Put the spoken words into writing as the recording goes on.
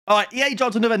All right, EA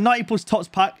dropped another 90 plus Tots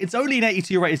pack. It's only an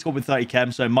 82 rated squad with 30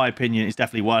 chem, so in my opinion, it's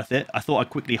definitely worth it. I thought I'd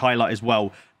quickly highlight as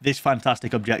well this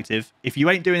fantastic objective. If you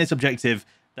ain't doing this objective,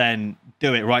 then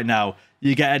do it right now.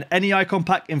 You get an any icon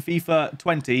pack in FIFA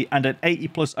 20 and an 80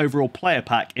 plus overall player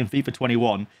pack in FIFA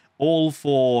 21, all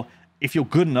for, if you're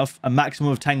good enough, a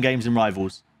maximum of 10 games in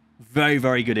Rivals. Very,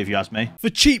 very good if you ask me.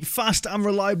 For cheap, fast and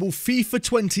reliable FIFA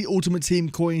 20 Ultimate Team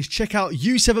coins, check out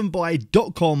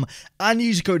u7buy.com and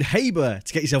use code HABER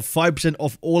to get yourself 5%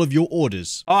 off all of your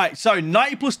orders. All right, so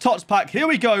 90 plus Tots pack. Here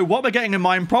we go. What we're getting in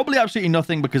mine, probably absolutely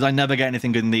nothing because I never get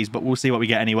anything good in these, but we'll see what we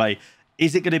get anyway.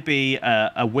 Is it going to be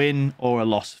a win or a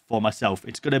loss for myself?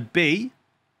 It's going to be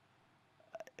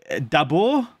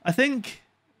Dabur, I think.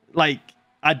 Like,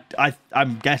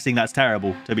 I'm guessing that's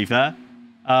terrible, to be fair.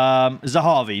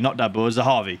 Zahavi, not Dabur,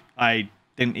 Zahavi. I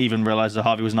didn't even realize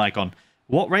Zahavi was an icon.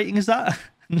 What rating is that?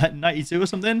 92 or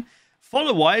something?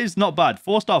 Follow-wise, not bad.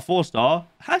 4-star, 4-star.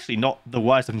 Actually, not the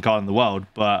worst looking card in the world,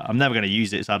 but I'm never going to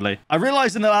use it, sadly. I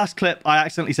realized in the last clip, I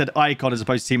accidentally said icon as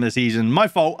opposed to team of the season. My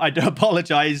fault. I do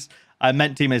apologize. I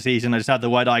meant team of the season. I just had the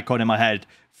word icon in my head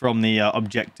from the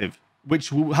objective,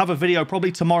 which will have a video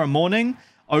probably tomorrow morning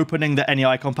opening the any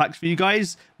icon packs for you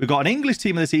guys. We've got an English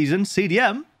team of the season,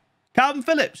 CDM. Calvin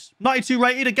Phillips, 92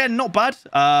 rated. Again, not bad.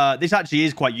 This actually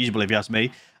is quite usable, if you ask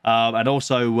me. And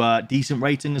also decent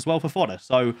rating as well for fodder.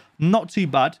 So, not too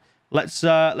bad. Let's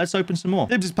open some more.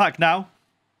 Dibs is packed now.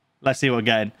 Let's see what we're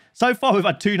getting. So far, we've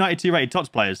had two 92 rated Tots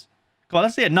players. Come on,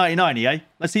 let's see a 99, eh?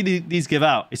 Let's see these give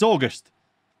out. It's August.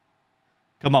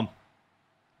 Come on.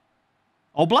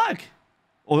 All black.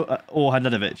 Or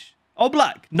Handanovic. All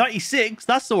black. 96.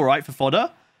 That's all right for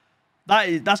fodder.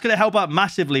 That's going to help out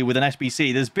massively with an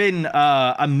SBC. There's been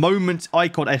a moment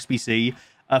icon SBC,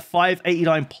 a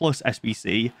 589 plus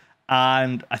SBC,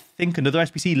 and I think another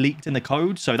SBC leaked in the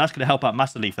code. So that's going to help out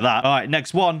massively for that. All right,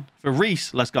 next one for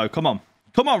Reese. Let's go. Come on.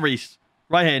 Come on, Reese.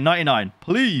 Right here, 99.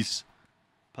 Please.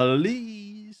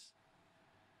 Please.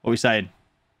 What are we saying?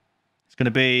 It's going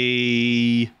to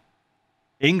be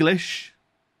English.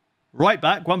 Right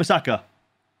back, Wan-Bissaka.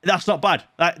 That's not bad.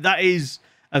 That is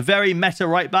a very meta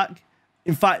right back.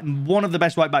 In fact, one of the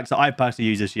best right backs that I've personally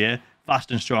used this year.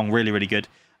 Fast and strong, really, really good.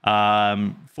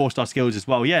 4-star skills as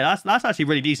well. Yeah, that's actually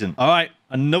really decent. All right,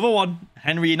 another one.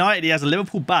 Henry United. He has a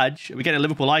Liverpool badge. Are we getting a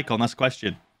Liverpool icon? That's the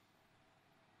question.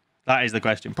 That is the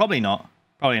question. Probably not.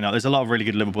 Probably not. There's a lot of really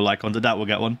good Liverpool icons. I doubt we'll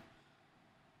get one.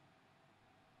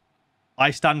 I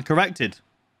stand corrected.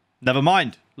 Never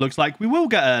mind. Looks like we will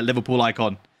get a Liverpool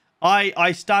icon.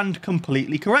 I stand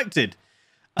completely corrected.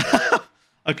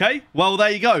 Okay, well, there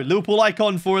you go. Liverpool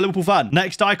icon for a Liverpool fan.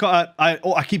 Next icon...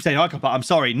 I keep saying icon pack. I'm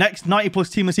sorry. Next 90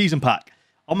 plus team of the season pack.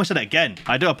 Almost said it again.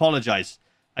 I do apologize.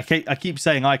 I keep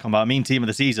saying icon, but I mean team of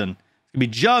the season. It's going to be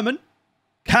German,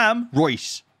 Cam,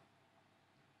 Royce.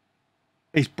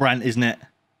 It's Brent, isn't it?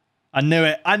 I knew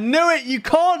it. I knew it. You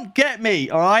can't get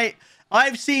me, all right?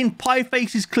 I've seen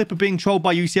Pieface's clip of being trolled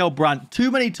by UCL Brandt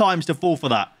too many times to fall for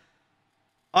that.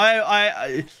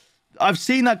 I've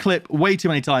seen that clip way too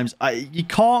many times. You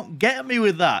can't get me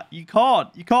with that. You can't.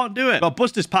 You can't do it. But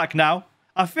Buster's pack now.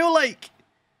 I feel like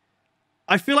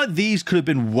these could have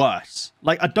been worse.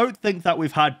 Like, I don't think that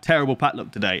we've had terrible pack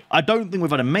luck today. I don't think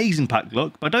we've had amazing pack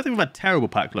luck, but I don't think we've had terrible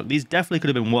pack luck. These definitely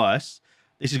could have been worse.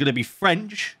 This is going to be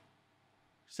French.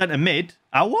 Centre mid.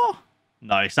 Awa?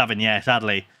 No, Savigny,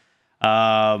 sadly.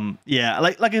 Yeah,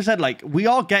 like I said, like, we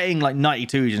are getting like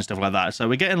 92s and stuff like that, so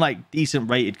we're getting like decent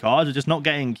rated cards. We're just not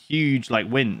getting huge like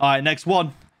win. All right, next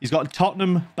one. He's got a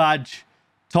Tottenham badge,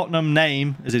 Tottenham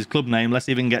name as his club name. Let's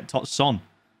see if we can get Tots on.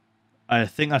 I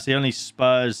think that's the only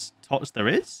Spurs Tots there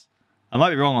is. I might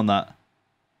be wrong on that.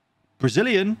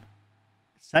 Brazilian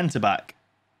centre back.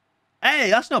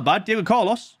 Hey, that's not bad. Diego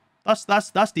Carlos.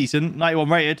 That's decent. 91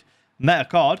 rated. Meta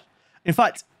card. In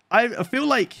fact, I feel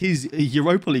like his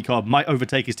Europa League card might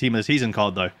overtake his team of the season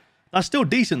card, though. That's still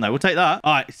decent, though. We'll take that.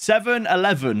 All right,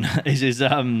 711 is his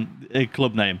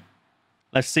club name.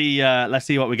 Let's see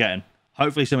what we're getting.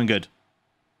 Hopefully something good.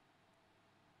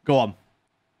 Go on.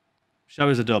 Show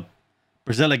us a dub.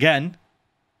 Brazil again.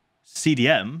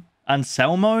 CDM.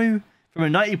 Anselmo from a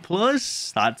 90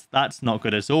 plus. That's not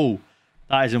good at all.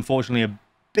 That is unfortunately a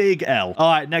big L.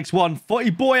 All right, next one. Footy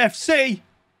Boy FC.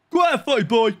 Go ahead, Footy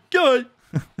Boy. Go.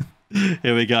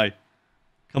 Here we go.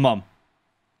 Come on.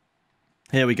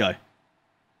 Here we go.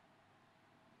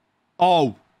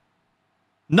 Oh.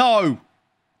 No.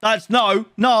 That's no.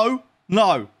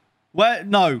 Where?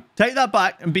 No. Take that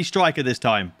back and be striker this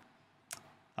time.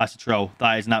 That's a troll.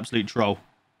 That is an absolute troll.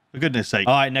 For goodness sake.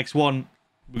 All right, next one.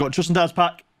 We've got Trustendale's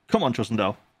pack. Come on,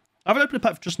 Trustendale. I haven't opened a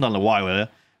pack for Trustendale in a while here,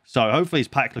 so hopefully his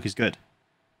pack look is good.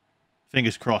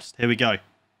 Fingers crossed. Here we go.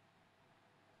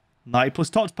 90 plus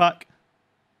Tots pack.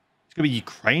 It's going to be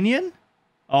Ukrainian?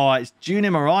 Oh, it's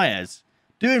Junior Marias.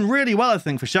 Doing really well, I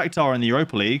think, for Shakhtar in the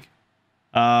Europa League.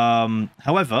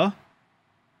 However,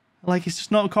 like, it's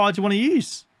just not a card you want to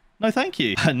use. No, thank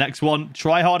you. Next one,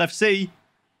 Try Hard FC.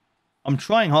 I'm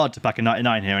trying hard to pack a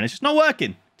 99 here, and it's just not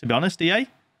working, to be honest, EA.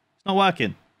 It's not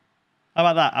working. How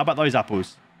about that? How about those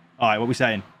apples? All right, what are we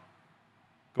saying?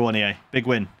 Go on, EA. Big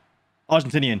win.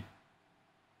 Argentinian.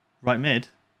 Right mid.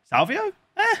 Salvio?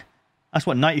 That's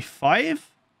what, 95?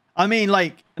 I mean,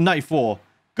 like, 94.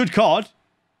 Good card.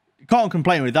 Can't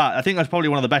complain with that. I think that's probably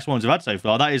one of the best ones we've had so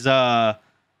far. That is,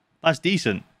 that's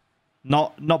decent.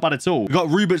 Not bad at all. We've got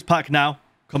Rubert's pack now.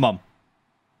 Come on.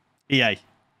 EA.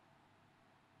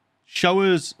 Show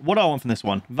us what I want from this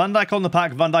one. Van Dijk on the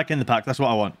pack, Van Dijk in the pack. That's what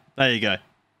I want. There you go.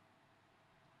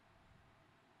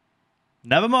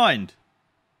 Never mind.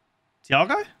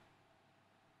 Thiago?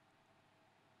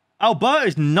 Alberto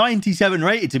is 97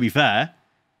 rated, to be fair.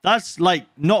 That's, like,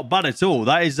 not bad at all.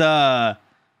 That is,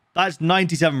 that's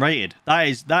 97 rated. That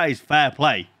is fair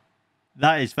play.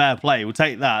 That is fair play. We'll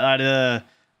take that. That,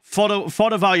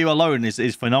 fodder value alone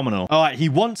is phenomenal. All right, he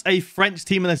wants a French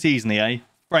team in the season,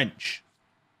 French.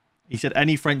 He said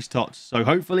any French Tots. So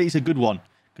hopefully it's a good one.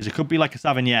 Because it could be like a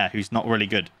Savigny who's not really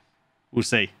good. We'll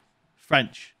see.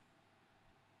 French.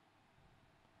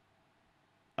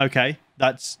 Okay,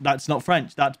 that's not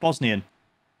French. That's Bosnian.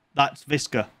 That's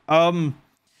Visca.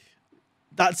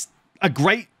 That's a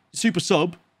great super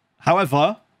sub.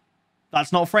 However,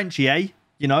 that's not French, EA.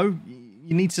 You know,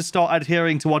 you need to start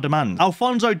adhering to our demands.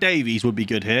 Alphonso Davies would be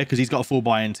good here because he's got a full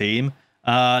buy-in team.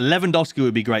 Lewandowski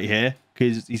would be great here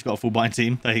because he's got a full buy-in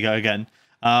team. There you go again.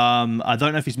 I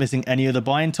don't know if he's missing any other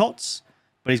buy-in Tots,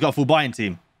 but he's got a full buy-in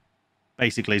team.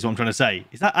 Basically, is what I'm trying to say.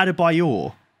 Is that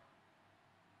Adebayor?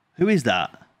 Who is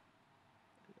that?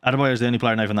 Adebayor is the only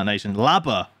player I know from that nation.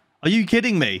 Labba. Are you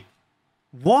kidding me?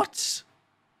 What?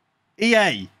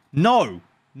 EA. No.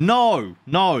 No.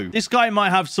 No. This guy might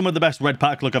have some of the best red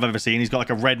pack look I've ever seen. He's got like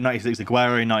a red 96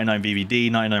 Aguero, 99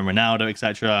 VVD, 99 Ronaldo,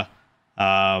 etc.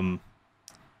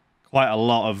 Quite a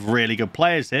lot of really good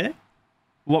players here.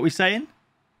 What are we saying?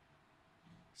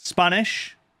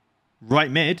 Spanish. Right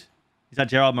mid. Is that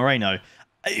Gerard Moreno?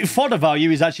 Fodder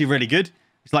value is actually really good.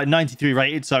 It's like 93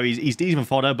 rated, so he's decent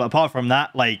fodder. But apart from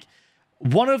that, like,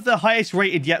 one of the highest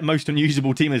rated yet most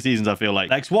unusable team of the seasons, I feel like.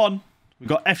 Next one, we've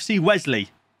got FC Wesley.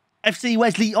 FC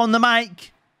Wesley on the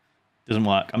mic. Doesn't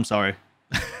work. I'm sorry.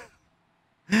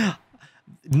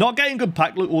 Not getting good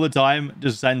pack look all the time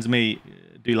just sends me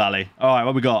doolally. All right,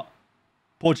 what we got?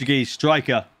 Portuguese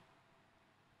striker.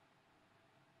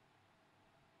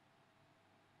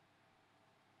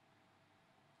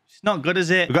 It's not good, is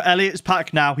it? We've got Elliot's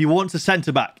pack now. He wants a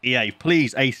centre-back. EA,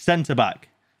 please, a centre-back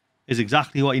is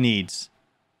exactly what he needs.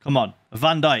 Come on.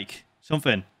 Van Dijk.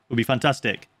 Something would be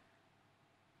fantastic.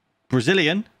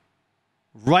 Brazilian.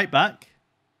 Right back.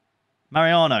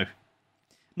 Mariano.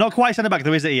 Not quite centre-back,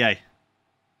 though, is it, EA?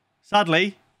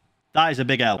 Sadly, that is a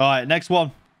big L. All right, next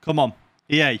one. Come on.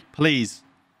 EA, please.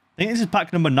 I think this is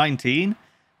pack number 19.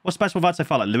 What's the best one I've had so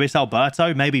far? Like Luis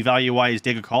Alberto? Maybe value-wise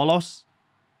Diego Carlos?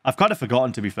 I've kind of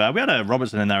forgotten, to be fair. We had a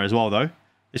Robertson in there as well, though.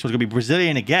 This one's going to be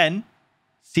Brazilian again.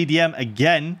 CDM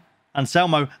again.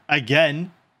 Anselmo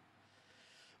again.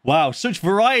 Wow, such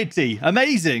variety.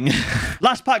 Amazing.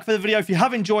 Last pack for the video. If you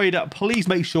have enjoyed, please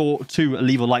make sure to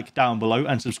leave a like down below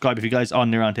and subscribe if you guys are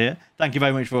new around here. Thank you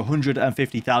very much for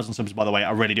 150,000 subs, by the way.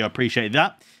 I really do appreciate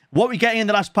that. What are we getting in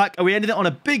the last pack? Are we ending it on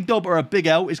a big dub or a big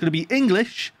L? It's going to be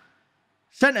English.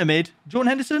 Centre mid. Jordan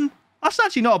Henderson. That's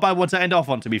actually not a bad one to end off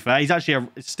on, to be fair. He's actually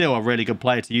still a really good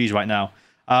player to use right now.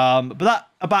 But that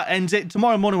about ends it.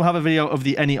 Tomorrow morning, we'll have a video of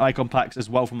the any icon packs as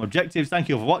well from Objectives. Thank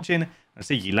you all for watching. I'll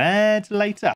see you later.